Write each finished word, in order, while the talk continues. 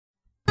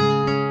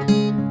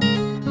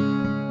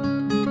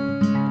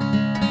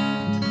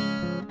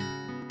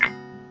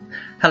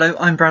Hello,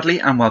 I'm Bradley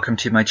and welcome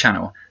to my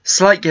channel.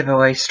 Slight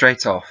giveaway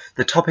straight off.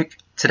 The topic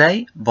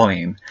today,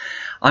 volume.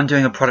 I'm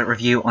doing a product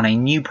review on a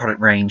new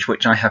product range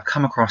which I have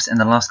come across in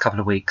the last couple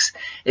of weeks.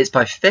 It's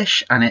by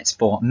Fish and it's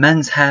for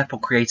men's hair for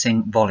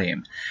creating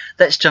volume.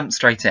 Let's jump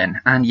straight in.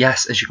 And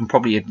yes, as you can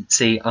probably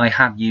see, I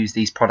have used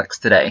these products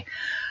today.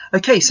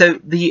 Okay, so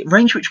the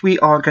range which we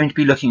are going to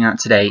be looking at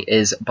today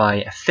is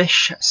by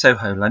Fish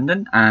Soho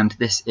London, and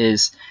this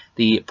is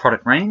the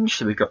product range.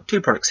 So we've got two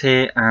products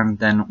here, and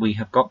then we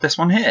have got this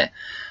one here.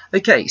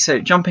 Okay, so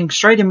jumping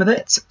straight in with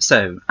it.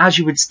 So, as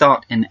you would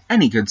start in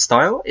any good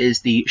style,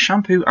 is the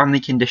shampoo and the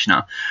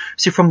conditioner.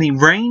 So from the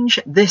range,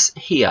 this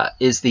here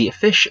is the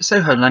Fish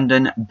Soho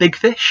London Big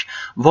Fish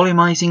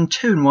Volumizing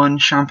 2-in-1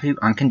 Shampoo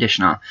and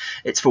Conditioner.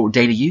 It's for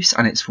daily use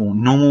and it's for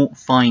normal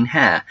fine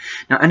hair.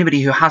 Now,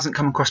 anybody who hasn't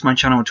come across my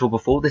channel at all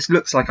before, this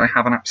looks like I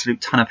have an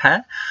absolute ton of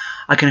hair.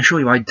 I can assure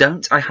you I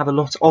don't. I have a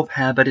lot of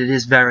hair, but it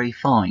is very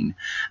fine.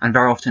 And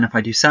very often if I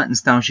do certain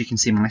styles, you can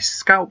see my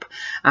scalp,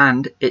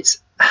 and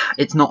it's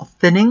not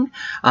thinning,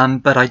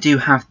 but I do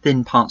have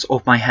thin parts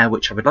of my hair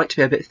which I would like to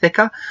be a bit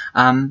thicker,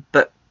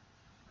 but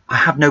I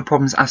have no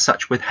problems as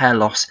such with hair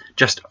loss,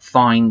 just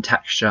fine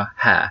texture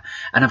hair.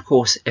 And of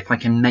course, if I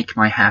can make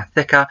my hair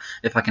thicker,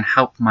 if I can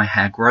help my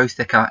hair grow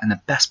thicker in the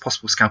best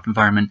possible scalp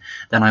environment,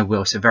 then I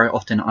will. So very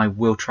often I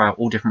will try out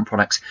all different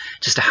products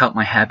just to help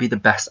my hair be the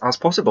best as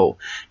possible.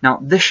 Now,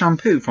 this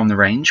shampoo from the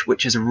range,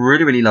 which is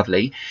really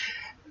lovely.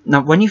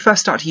 Now, when you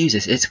first start to use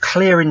this, it's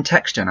clear in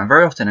texture. Now,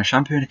 very often a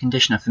shampoo and a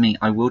conditioner for me,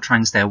 I will try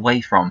and stay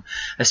away from,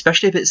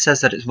 especially if it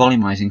says that it's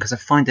volumizing, because I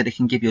find that it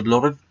can give you a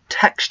lot of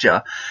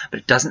texture, but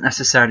it doesn't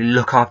necessarily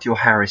look after your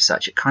hair as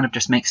such. It kind of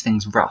just makes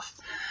things rough.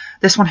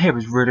 This one here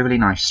is really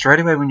nice.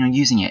 Straight away when you're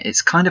using it,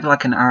 it's kind of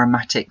like an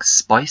aromatic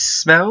spice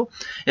smell.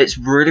 It's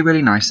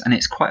really nice, and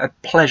it's quite a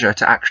pleasure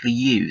to actually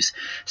use.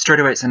 Straight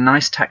away it's a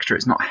nice texture.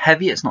 It's not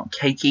heavy, it's not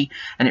cakey,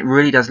 and it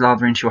really does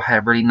lather into your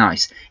hair really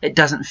nice. It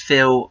doesn't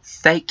feel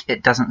fake.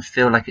 It doesn't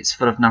feel like it's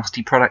full of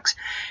nasty products.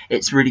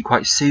 It's really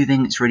quite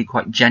soothing. It's really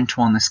quite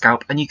gentle on the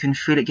scalp, and you can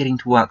feel it getting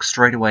to work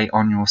straight away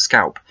on your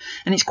scalp.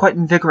 And it's quite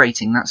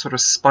invigorating. That sort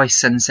of spice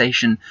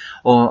sensation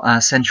or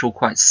sensual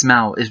quite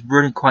smell is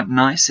really quite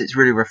nice. It's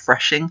really refreshing.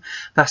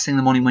 First thing in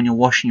the morning when you're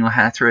washing your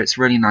hair through, it's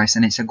really nice,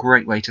 and it's a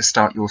great way to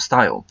start your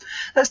style.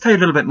 Let's tell you a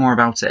little bit more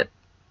about it.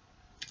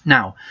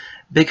 Now,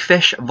 Big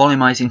Fish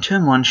Volumizing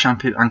 2-in-1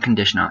 Shampoo and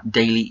Conditioner,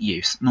 daily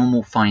use,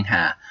 normal fine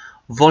hair.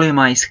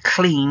 Volumize,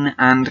 clean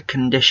and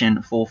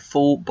condition for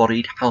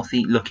full-bodied,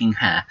 healthy looking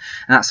hair,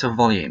 and that's for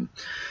volume.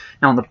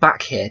 Now on the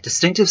back here,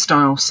 distinctive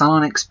style,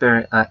 salon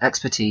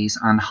expertise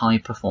and high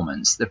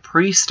performance. The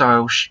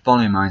pre-style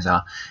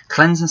volumizer,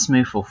 cleanse and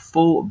smooth for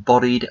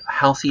full-bodied,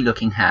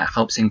 healthy-looking hair,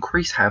 helps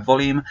increase hair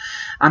volume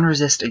and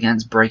resist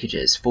against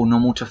breakages for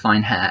normal to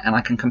fine hair. And I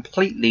can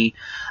completely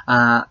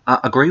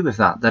agree with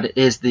that. That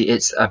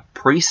it's a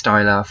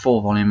pre-styler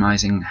for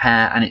volumizing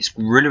hair, and it's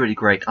really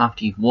great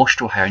after you've washed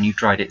your hair and you've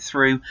dried it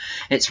through.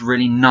 It's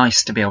really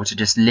nice to be able to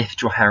just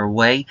lift your hair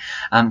away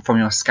from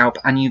your scalp,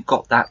 and you've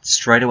got that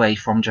straight away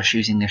from just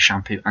using this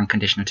shampoo and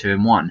conditioner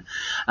 2-in-1.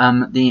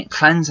 The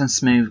cleanse and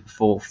smooth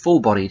for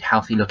full-bodied,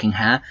 healthy-looking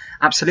hair.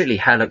 Absolutely,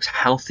 hair looks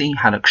healthy,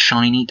 hair looks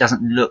shiny,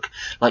 doesn't look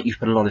like you've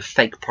put a lot of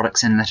fake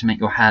products in there to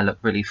make your hair look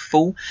really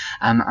full.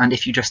 And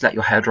if you just let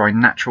your hair dry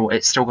natural,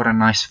 it's still got a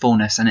nice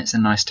fullness, and it's a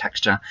nice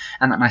texture,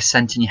 and that nice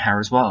scent in your hair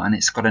as well, and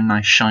it's got a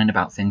nice shine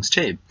about things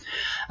too.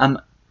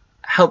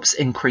 Helps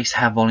increase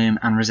hair volume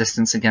and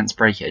resistance against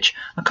breakage.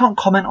 I can't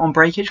comment on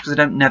breakage because I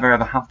don't never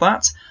ever have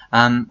that.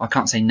 I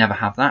can't say never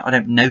have that. I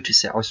don't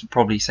notice it. I would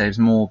probably say it's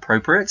more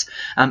appropriate.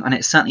 And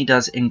it certainly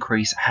does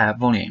increase hair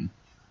volume.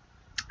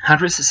 How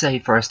does it say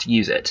for us to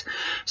use it?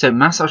 So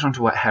massage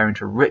onto wet hair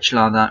into rich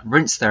lather,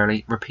 rinse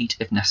thoroughly, repeat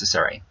if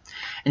necessary.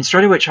 In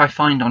straight away, which I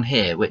find on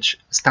here, which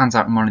stands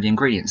out in one of the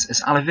ingredients,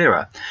 is aloe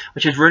vera,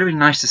 which is really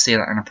nice to see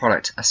that in a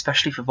product,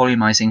 especially for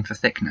volumizing for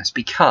thickness,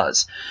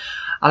 because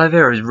aloe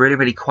vera is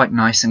really quite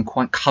nice and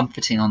quite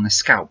comforting on the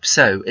scalp.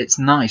 So it's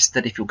nice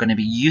that if you're going to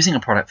be using a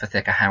product for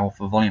thicker hair or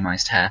for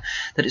volumized hair,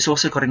 that it's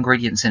also got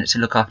ingredients in it to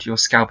look after your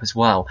scalp as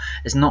well.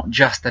 It's not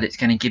just that it's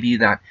going to give you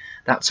that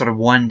sort of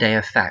one-day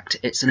effect.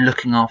 It's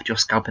looking after your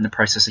scalp in the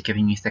process of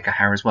giving you thicker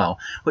hair as well,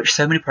 which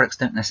so many products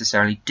don't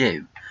necessarily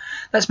do.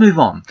 Let's move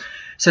on.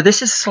 So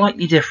this is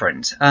slightly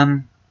different.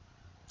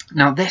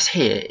 Now this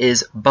here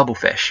is Bubble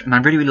Fish, and I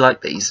really like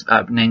these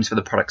names for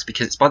the products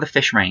because it's by the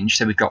Fish range.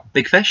 So we've got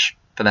Big Fish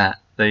for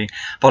the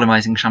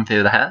volumizing shampoo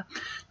of the hair.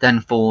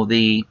 Then for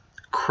the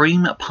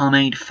cream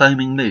pomade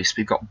foaming mousse,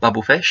 we've got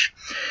Bubble Fish.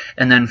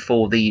 And then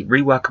for the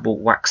reworkable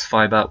wax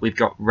fiber, we've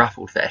got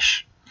Ruffled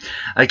Fish.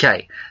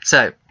 Okay,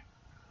 so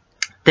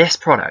this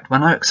product,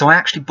 I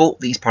actually bought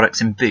these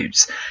products in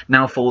Boots.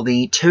 Now for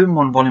the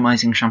 2-in-1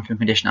 volumizing shampoo and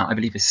conditioner, I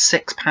believe is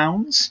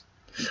 £6.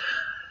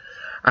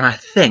 And I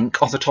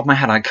think, off the top of my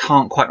head, I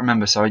can't quite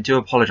remember, so I do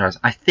apologise.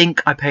 I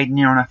think I paid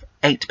near enough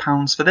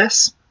 £8 for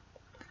this.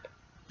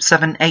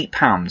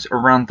 £7–8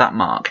 around that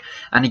mark,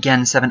 and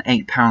again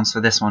 £7–8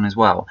 for this one as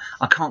well.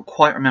 I can't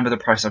quite remember the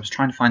price. I was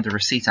trying to find the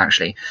receipt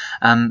actually,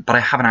 but I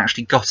haven't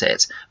actually got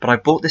it. But I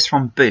bought this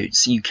from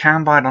Boots. You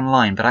can buy it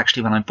online, but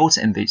actually when I bought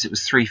it in Boots it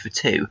was 3 for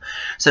 2.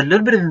 So a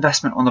little bit of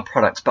investment on the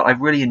product, but I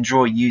really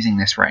enjoy using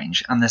this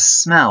range, and the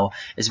smell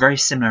is very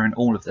similar in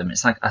all of them.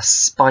 It's like a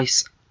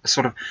spice, a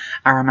sort of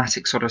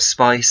aromatic sort of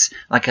spice,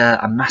 like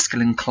a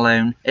masculine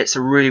cologne. It's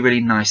really,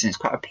 really nice, and it's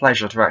quite a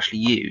pleasure to actually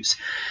use.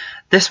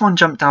 This one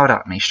jumped out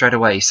at me straight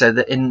away, so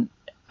that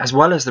as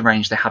well as the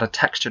range, they had a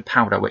textured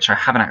powder, which I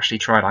haven't actually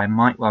tried. I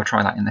might well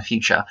try that in the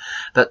future.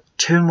 But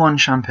 2-in-1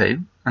 shampoo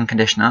and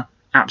conditioner,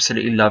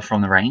 absolutely love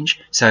from the range.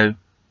 So,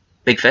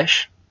 Big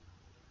Fish,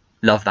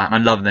 love that, and I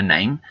love the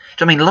name. Do you know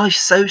what I mean?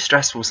 Life's so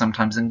stressful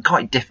sometimes and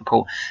quite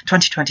difficult.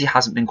 2020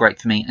 hasn't been great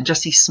for me, and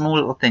just these small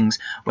little things,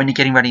 when you're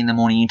getting ready in the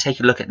morning, you take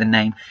a look at the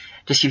name,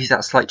 just gives you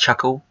that slight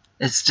chuckle.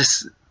 It's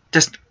just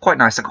quite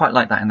nice. I quite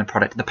like that in the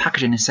product. The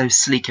packaging is so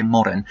sleek and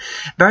modern.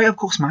 Very, of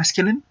course,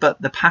 masculine,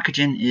 but the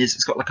packaging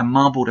it's got like a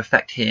marbled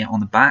effect here on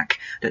the back.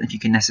 Don't know if you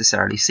can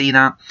necessarily see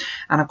that.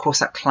 And of course,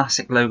 that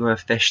classic logo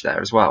of fish there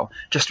as well.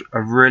 Just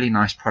a really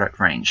nice product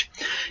range.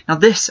 Now,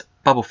 this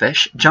Bubble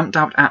Fish jumped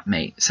out at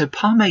me. So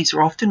pomades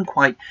are often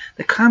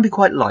they can be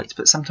quite light,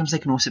 but sometimes they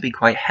can also be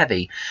quite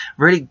heavy.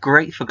 Really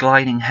great for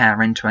gliding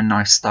hair into a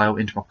nice style,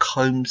 into a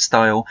comb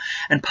style.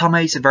 And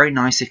pomades are very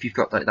nice if you've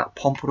got like that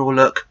pompadour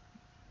look.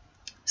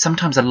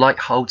 Sometimes a light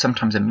hold,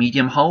 sometimes a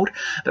medium hold,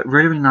 but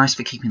really, really nice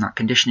for keeping that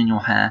condition in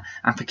your hair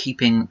and for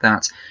keeping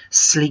that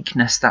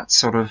sleekness, that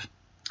sort of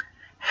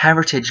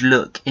heritage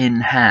look in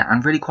hair,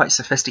 and really quite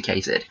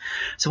sophisticated.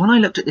 So when I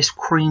looked at this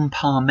cream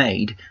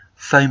pomade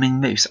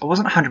foaming mousse, I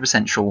wasn't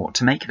 100% sure what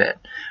to make of it.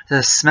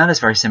 The smell is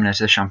very similar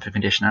to the shampoo and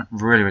conditioner,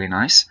 really, really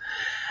nice.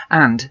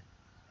 And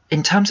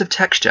in terms of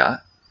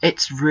texture,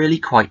 it's really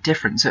quite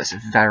different. So it's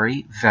a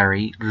very,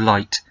 very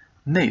light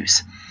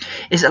mousse.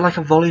 Is it like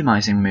a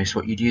volumizing mousse,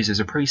 what you'd use as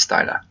a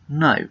pre-styler?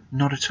 No,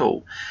 not at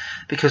all.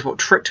 Because what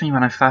tricked me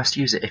when I first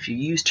used it, if you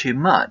use too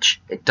much,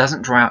 it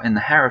doesn't dry out in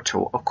the hair at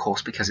all, of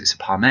course, because it's a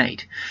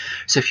pomade.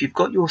 So if you've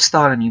got your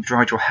style and you've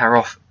dried your hair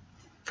off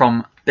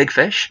from Big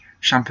Fish,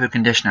 shampoo,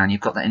 conditioner, and you've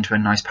got that into a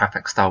nice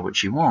perfect style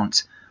which you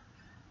want,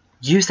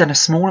 use then a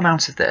small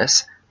amount of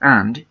this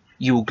and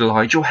you will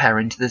glide your hair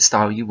into the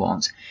style you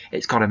want.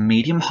 It's got a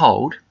medium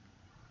hold.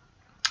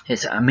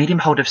 It's a medium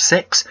hold of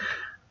 6.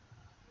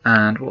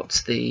 And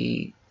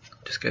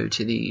just go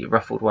to the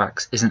ruffled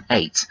wax, is an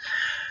 8.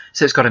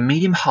 So it's got a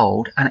medium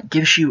hold, and it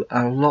gives you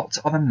a lot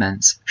of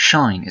immense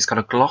shine. It's got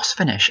a gloss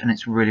finish, and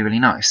it's really, really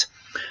nice.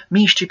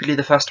 Me, stupidly,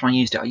 the first time I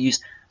used it, I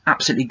used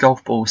absolutely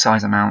golf ball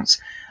size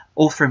amounts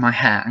all through my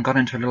hair and got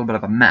into a little bit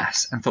of a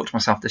mess and thought to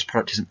myself, this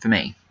product isn't for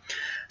me.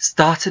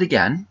 Started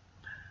again.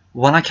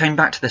 When I came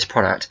back to this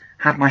product,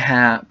 had my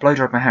hair, blow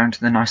dried my hair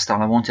into the nice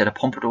style I wanted, a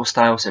pompadour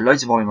style, so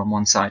loads of volume on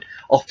one side,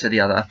 off to the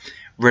other.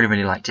 Really,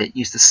 really liked it.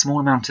 Used a small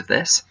amount of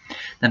this,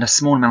 then a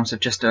small amount of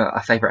just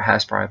a favourite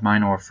hairspray of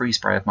mine or a free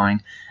spray of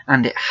mine,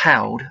 and it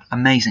held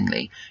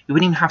amazingly. You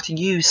wouldn't even have to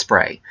use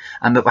spray,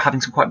 but we're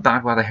having some quite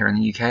bad weather here in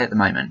the UK at the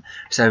moment,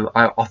 so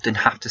I often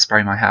have to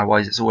spray my hair,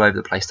 otherwise it's all over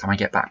the place time I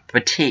get back,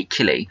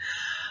 particularly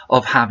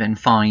of having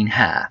fine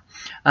hair.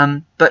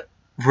 But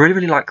really,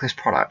 really like this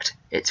product.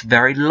 It's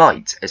very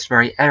light, it's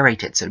very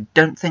aerated, so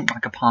don't think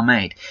like a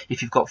pomade.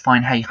 If you've got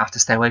fine hair, you have to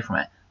stay away from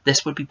it.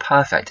 This would be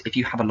perfect if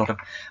you have a lot of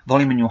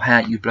volume in your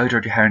hair, you blow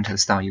dried your hair into the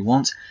style you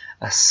want.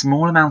 A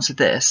small amount of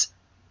this,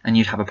 and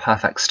you'd have a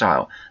perfect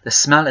style. The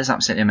smell is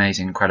absolutely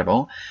amazing,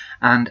 incredible,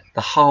 and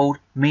the hold,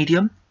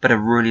 medium, but a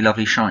really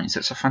lovely shine. So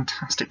it's a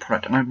fantastic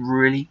product, and I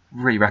really,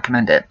 really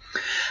recommend it.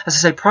 As I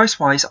say,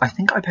 price-wise, I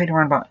think I paid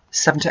around about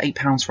 £7 to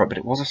 £8 for it, but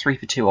it was a 3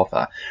 for 2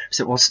 offer,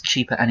 so it was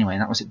cheaper anyway,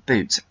 and that was at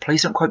Boots.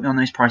 Please don't quote me on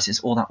those prices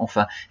or that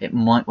offer. It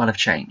might well have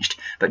changed,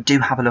 but do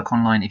have a look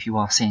online if you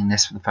are seeing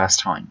this for the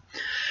first time.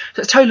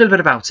 So let's tell you a little bit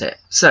about it.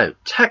 So,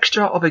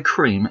 texture of a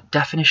cream,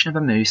 definition of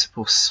a mousse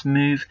for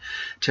smooth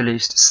to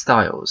loose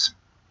styles.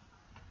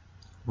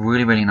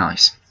 Really, really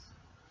nice.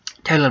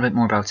 Tell you a little bit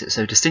more about it.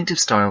 So, distinctive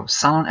style,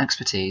 salon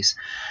expertise,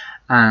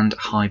 and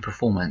high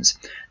performance.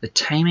 The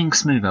taming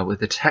smoother with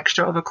the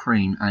texture of a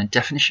cream and a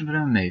definition of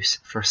a mousse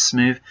for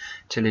smooth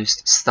to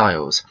loose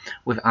styles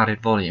with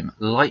added volume.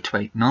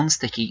 Lightweight,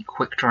 non-sticky,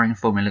 quick-drying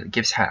formula that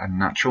gives hair a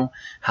natural,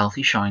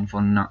 healthy shine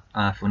for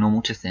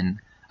normal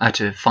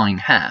to fine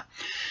hair.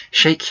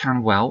 Shake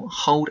can well,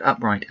 hold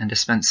upright, and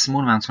dispense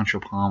small amounts onto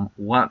your palm.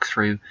 Work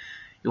through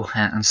your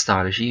hair and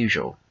style as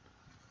usual.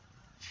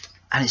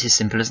 And it's as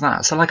simple as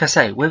that. So like I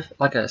say, with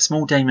like a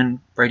small Damon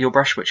radial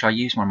brush, which I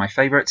use, one of my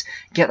favourites,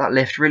 get that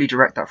lift, really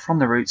direct that from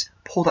the roots,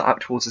 pull that up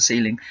towards the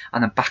ceiling,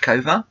 and then back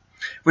over.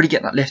 Really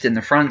get that lift in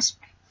the front.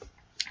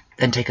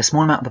 Then take a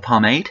small amount of the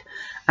pomade,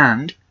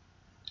 and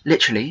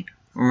literally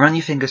run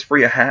your fingers through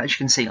your hair. As you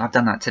can see, I've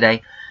done that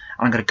today.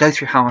 And I'm going to go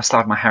through how I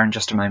styled my hair in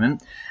just a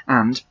moment.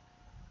 And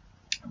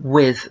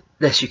with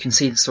this, you can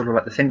see sort of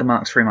like the finger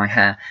marks through my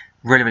hair.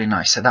 Really, really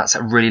nice. So that's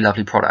a really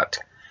lovely product.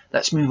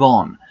 Let's move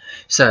on.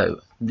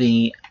 So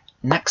the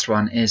next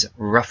one is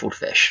Ruffled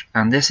Fish,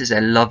 and this is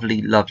a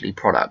lovely, lovely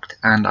product,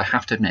 and I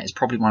have to admit it's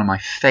probably one of my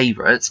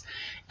favourites.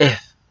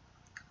 If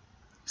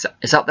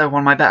it's up there,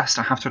 one of my best,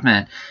 I have to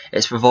admit.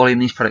 It's for volume.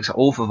 These products are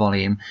all for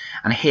volume,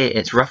 and here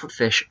it's Ruffled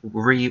Fish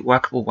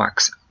Reworkable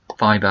Wax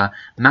Fibre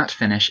Matte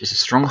Finish. Is a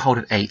strong hold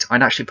of 8.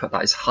 I'd actually put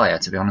that as higher,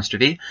 to be honest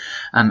with you.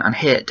 And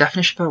here,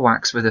 definition for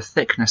wax with a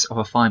thickness of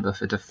a fibre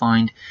for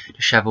defined,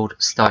 dishevelled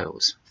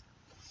styles.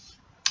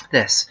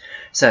 This.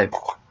 So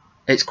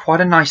it's quite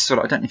a nice sort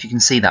of, I don't know if you can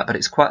see that, but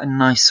it's quite a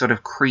nice sort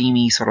of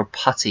creamy, sort of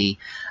putty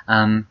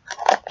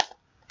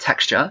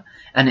texture,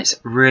 and it's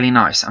really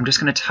nice. I'm just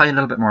going to tell you a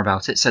little bit more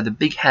about it. So the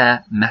Big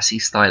Hair Messy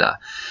Styler.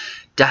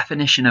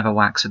 Definition of a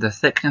wax with the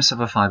thickness of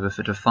a fibre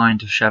for defined,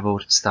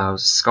 dishevelled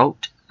styles,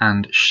 sculpt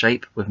and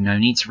shape with no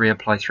need to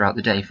reapply throughout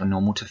the day for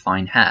normal to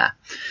fine hair.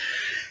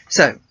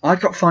 So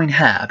I've got fine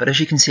hair, but as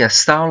you can see, a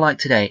style like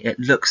today, it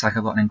looks like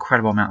I've got an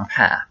incredible amount of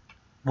hair.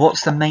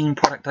 What's the main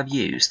product I've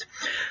used?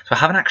 So I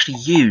haven't actually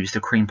used the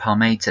cream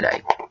pomade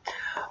today.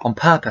 On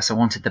purpose, I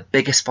wanted the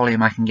biggest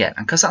volume I can get,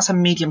 and because that's a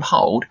medium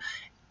hold,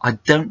 I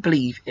don't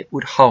believe it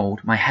would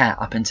hold my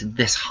hair up into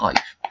this height.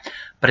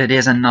 But it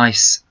is a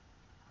nice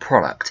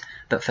product.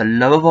 But for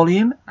lower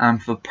volume,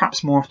 and for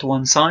perhaps more off to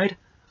one side,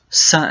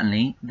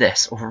 certainly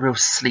this, or a real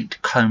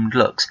sleek combed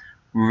looks,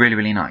 really,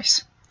 really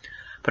nice.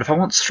 But if I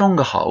want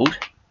stronger hold,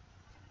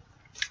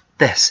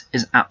 this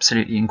is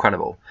absolutely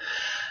incredible.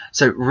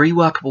 So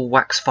reworkable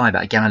wax fibre.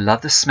 Again, I love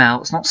the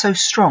smell. It's not so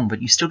strong,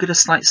 but you still get a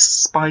slight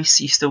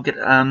spice. You still get,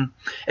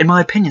 in my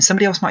opinion,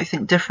 somebody else might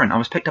think different. I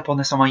was picked up on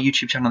this on my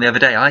YouTube channel the other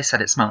day. I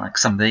said it smelled like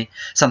something,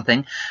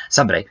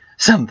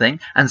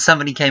 and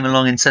somebody came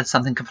along and said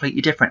something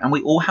completely different. And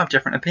we all have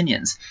different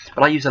opinions.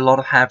 But I use a lot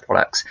of hair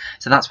products,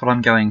 so that's what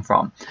I'm going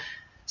from.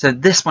 So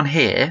this one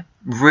here,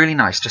 really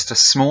nice. Just a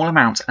small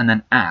amount and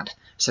then add.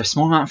 So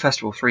small amount first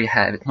of all for your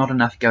hair. If it's not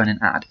enough, go in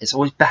and add. It's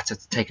always better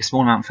to take a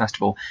small amount first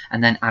of all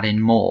and then add in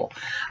more.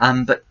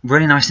 But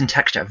really nice in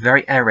texture,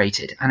 very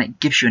aerated, and it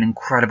gives you an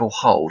incredible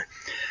hold.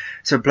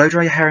 So blow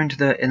dry your hair in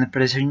the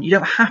position. You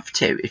don't have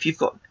to. If you've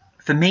got,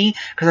 for me,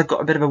 because I've got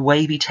a bit of a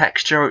wavy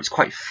texture, it's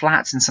quite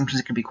flat and sometimes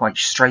it can be quite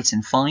straight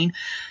and fine.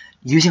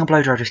 Using a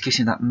blow dry just gives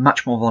me that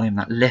much more volume,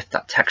 that lift,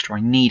 that texture I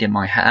need in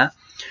my hair.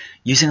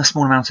 Using a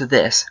small amount of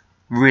this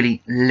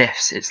really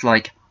lifts. It's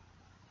like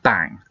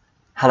bang.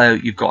 Hello,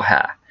 you've got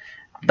hair.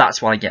 That's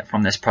what I get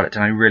from this product,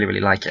 and I really, really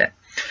like it.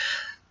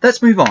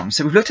 Let's move on.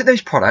 So we've looked at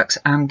those products,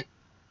 and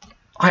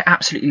I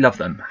absolutely love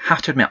them.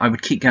 Have to admit, I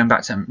would keep going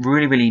back to them.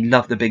 Really, really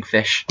love the Big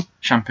Fish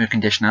shampoo and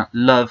conditioner,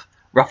 love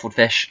Ruffled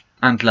Fish,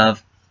 and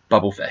love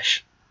Bubble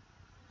Fish.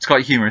 It's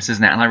quite humorous,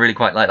 isn't it? And I really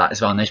quite like that as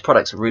well. And those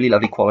products are really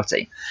lovely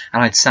quality,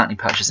 and I'd certainly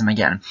purchase them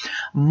again.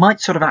 Might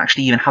sort of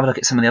actually even have a look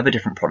at some of the other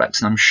different products,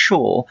 and I'm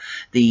sure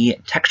the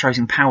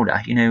texturizing powder,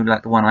 you know,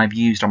 like the one I've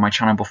used on my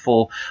channel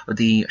before, with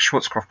the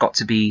Schwarzkopf Got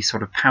to Be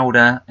sort of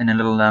powder in a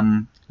little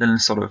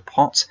sort of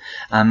pot.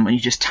 When you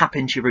just tap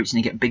into your roots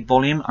and you get big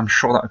volume, I'm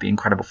sure that would be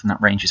incredible from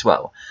that range as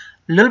well.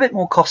 A little bit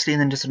more costly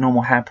than just a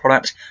normal hair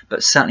product,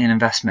 but certainly an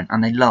investment,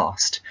 and they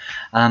last.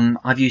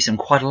 I've used them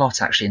quite a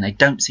lot actually, and they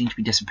don't seem to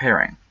be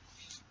disappearing.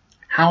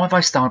 How have I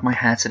styled my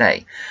hair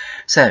today?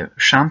 So,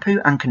 shampoo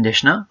and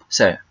conditioner.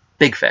 So,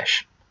 Big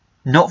Fish.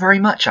 Not very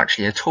much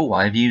actually at all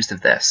I've used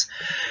of this.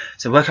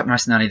 So, woke up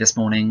nice and early this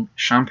morning,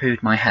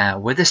 shampooed my hair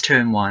with this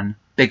 2-in-1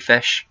 Big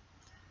Fish,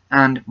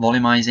 and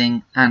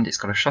volumizing, and it's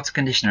got a shot of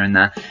conditioner in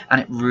there,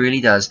 and it really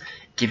does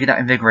give you that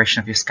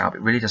invigoration of your scalp.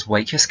 It really does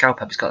wake your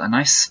scalp up. It's got a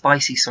nice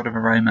spicy sort of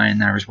aroma in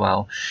there as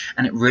well,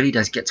 and it really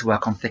does get to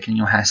work on thickening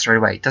your hair straight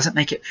away. It doesn't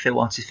make it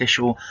feel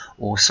artificial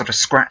or sort of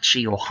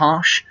scratchy or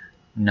harsh.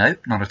 No,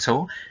 not at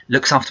all.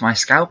 Looks after my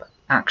scalp.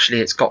 Actually,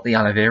 it's got the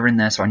aloe vera in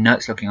there, so I know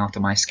it's looking after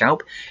my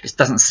scalp. It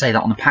doesn't say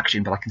that on the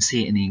packaging, but I can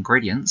see it in the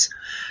ingredients.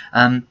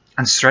 And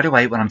straight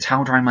away, when I'm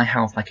towel drying my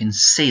hair off, I can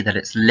see that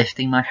it's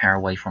lifting my hair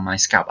away from my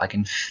scalp. I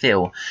can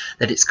feel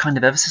that it's kind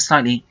of ever so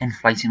slightly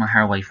inflating my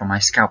hair away from my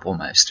scalp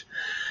almost.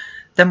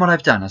 Then what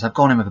I've done is I've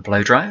gone in with a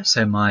blow dryer,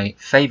 so my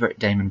favourite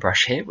Damon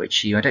brush here,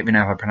 which I don't even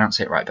know if I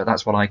pronounce it right, but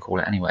that's what I call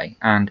it anyway,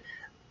 and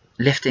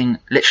lifting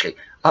literally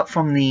up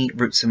from the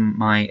roots of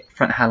my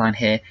front hairline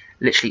here,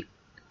 literally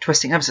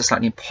twisting ever so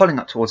slightly and pulling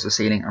up towards the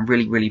ceiling, and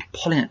really, really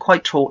pulling it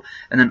quite taut,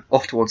 and then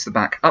off towards the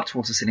back, up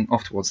towards the ceiling,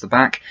 off towards the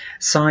back,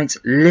 sides,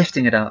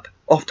 lifting it up,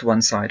 off to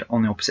one side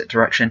on the opposite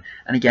direction,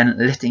 and again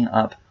lifting it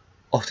up,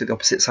 off to the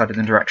opposite side of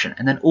the direction,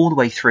 and then all the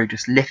way through,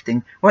 just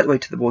lifting right the way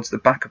towards the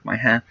back of my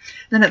hair, and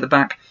then at the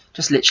back,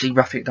 just literally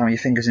roughing it down with your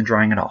fingers and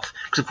drying it off,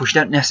 because of course you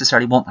don't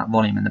necessarily want that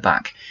volume in the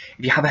back.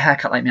 If you have a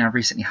haircut like me, I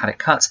recently had it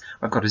cut,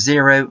 where I've got a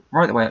 0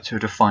 right the way up to a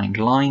defined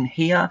line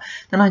here,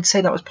 then I'd say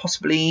that was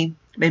possibly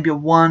maybe a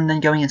 1, then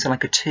going into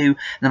like a 2, and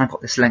then I've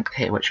got this length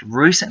here, which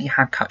recently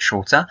had cut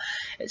shorter.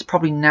 It's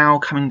probably now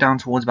coming down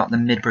towards about the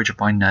mid-bridge of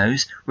my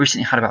nose.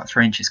 Recently had about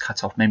 3 inches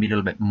cut off, maybe a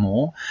little bit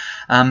more.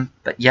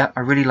 But yeah,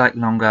 I really like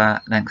longer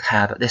length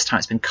hair, but this time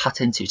it's been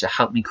cut into to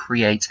help me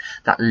create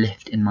that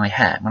lift in my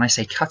hair. When I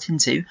say cut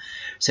into,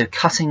 so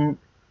cutting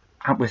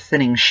with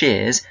thinning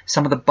shears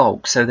some of the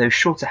bulk, so those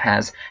shorter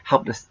hairs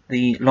help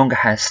the longer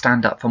hairs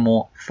stand up for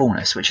more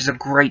fullness, which is a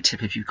great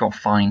tip if you've got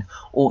fine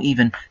or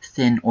even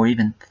thin or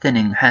even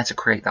thinning hair to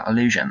create that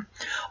illusion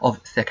of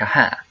thicker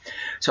hair.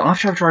 So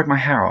after I've dried my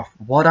hair off,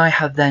 what I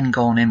have then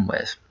gone in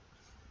with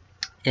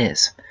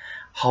is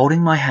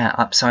holding my hair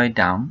upside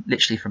down,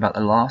 literally for about the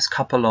last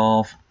couple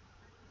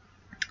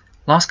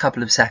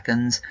of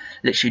seconds,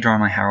 literally dry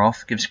my hair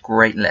off, gives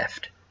great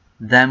lift.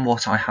 Then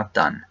what I have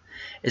done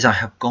is I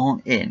have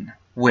gone in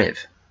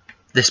with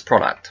this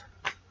product.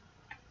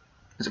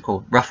 What's it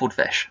called? Ruffled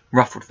Fish.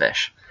 Ruffled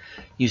Fish.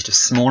 Used a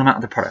small amount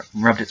of the product,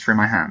 rubbed it through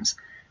my hands.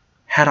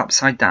 Head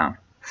upside down,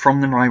 from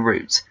my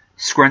roots,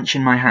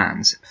 scrunching my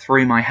hands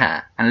through my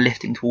hair and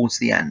lifting towards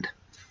the end.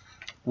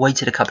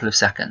 Waited a couple of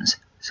seconds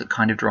so it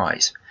kind of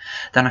dries.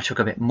 Then I took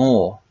a bit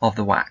more of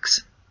the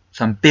wax.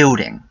 So I'm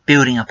building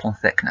up on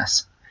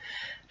thickness.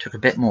 Took a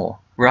bit more,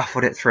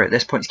 ruffled it through. At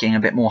this point it's getting a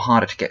bit more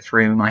harder to get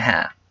through my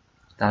hair.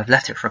 Then I've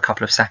left it for a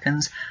couple of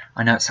seconds.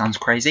 I know it sounds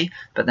crazy,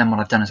 but then what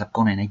I've done is I've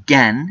gone in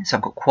again, so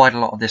I've got quite a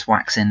lot of this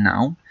wax in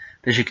now.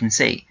 But as you can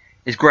see,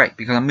 it's great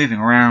because I'm moving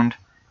around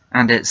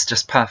and it's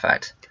just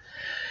perfect.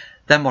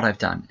 Then what I've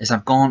done is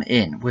I've gone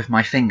in with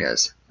my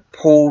fingers,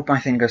 pulled my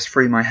fingers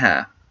through my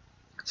hair.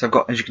 So I've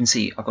got, as you can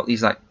see, I've got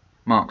these like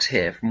marks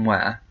here from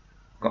where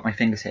I've got my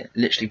fingers here,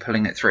 literally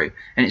pulling it through.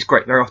 And it's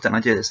great. Very often I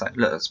do this, like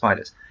look at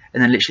spiders,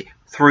 and then literally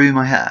through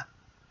my hair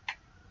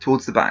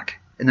towards the back,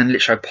 and then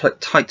literally I pull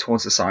it tight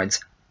towards the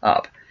sides,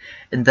 up,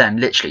 and then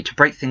literally to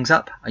break things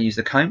up I use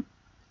the comb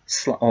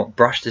or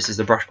brush. This is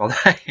the brush, by the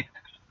way.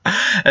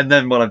 And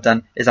then what I've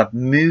done is I've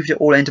moved it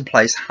all into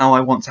place how I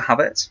want to have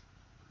it.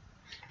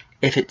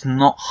 If it's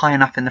not high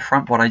enough in the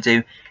front, what I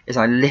do is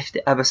I lift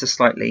it ever so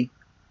slightly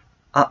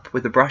up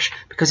with the brush,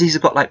 because these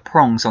have got like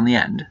prongs on the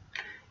end.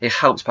 It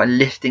helps by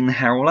lifting the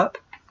hair all up.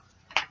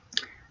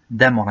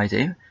 Then what I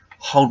do,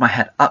 hold my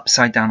head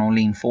upside down or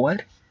lean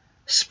forward,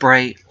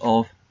 spray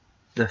of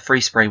the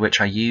free spray which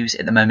I use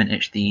at the moment.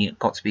 It's the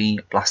Got to Be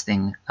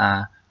Blasting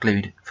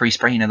Glued Free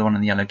Spray, you know, the one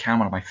in the yellow can,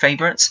 one of my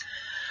favourites.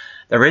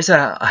 There is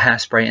a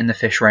hairspray in the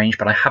Fish range,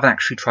 but I haven't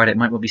actually tried it. It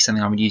might well be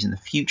something I would use in the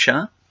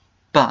future,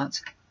 but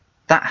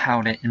that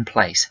held it in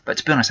place. But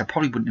to be honest, I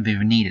probably wouldn't have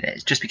even needed it.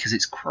 It's just because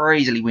it's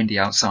crazily windy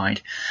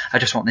outside. I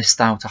just want this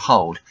style to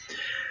hold.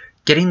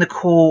 Getting the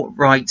core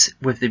right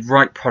with the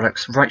right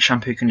products, right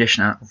shampoo,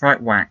 conditioner,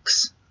 right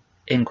wax,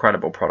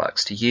 incredible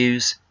products to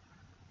use.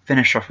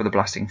 Finish off with a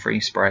blasting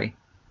free spray.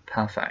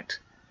 Perfect.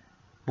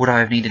 Would I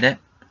have needed it?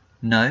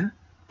 No,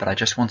 but I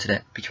just wanted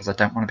it because I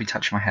don't want to be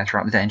touching my hair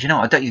throughout the day. And you know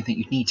what? I don't even think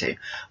you'd need to.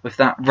 With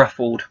that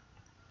ruffled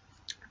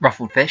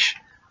fish,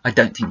 I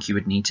don't think you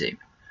would need to.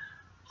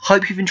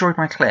 Hope you've enjoyed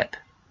my clip.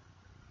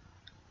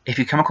 If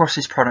you come across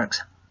these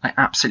products, I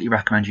absolutely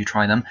recommend you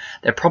try them.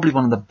 They're probably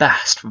one of the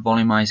best for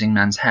volumizing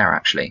men's hair,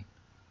 actually.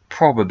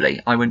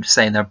 Probably. I would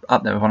say they're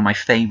up there with one of my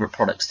favourite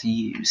products to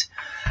use.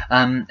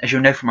 As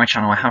you'll know from my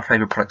channel, I have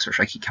favourite products which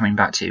I keep coming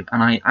back to,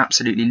 and I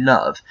absolutely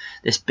love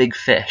this Big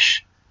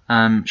Fish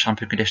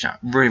shampoo conditioner.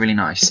 Really, really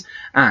nice.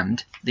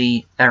 And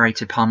the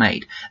aerated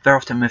pomade. Very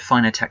often with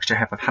finer texture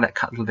hair, if I've had it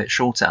cut a little bit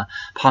shorter,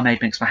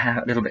 pomade makes my hair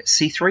a little bit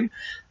see-through.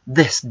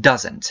 This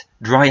doesn't.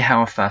 Dry your hair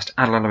off first,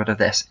 add a little bit of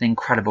this. An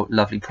incredible,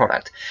 lovely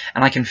product.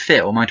 And I can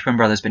feel my twin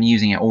brother's been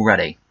using it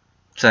already.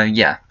 So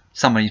yeah,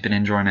 somebody's been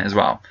enjoying it as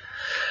well.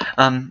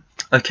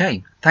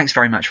 Okay, thanks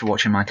very much for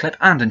watching my clip,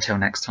 and until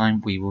next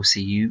time, we will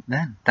see you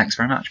then. Thanks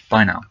very much.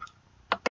 Bye now.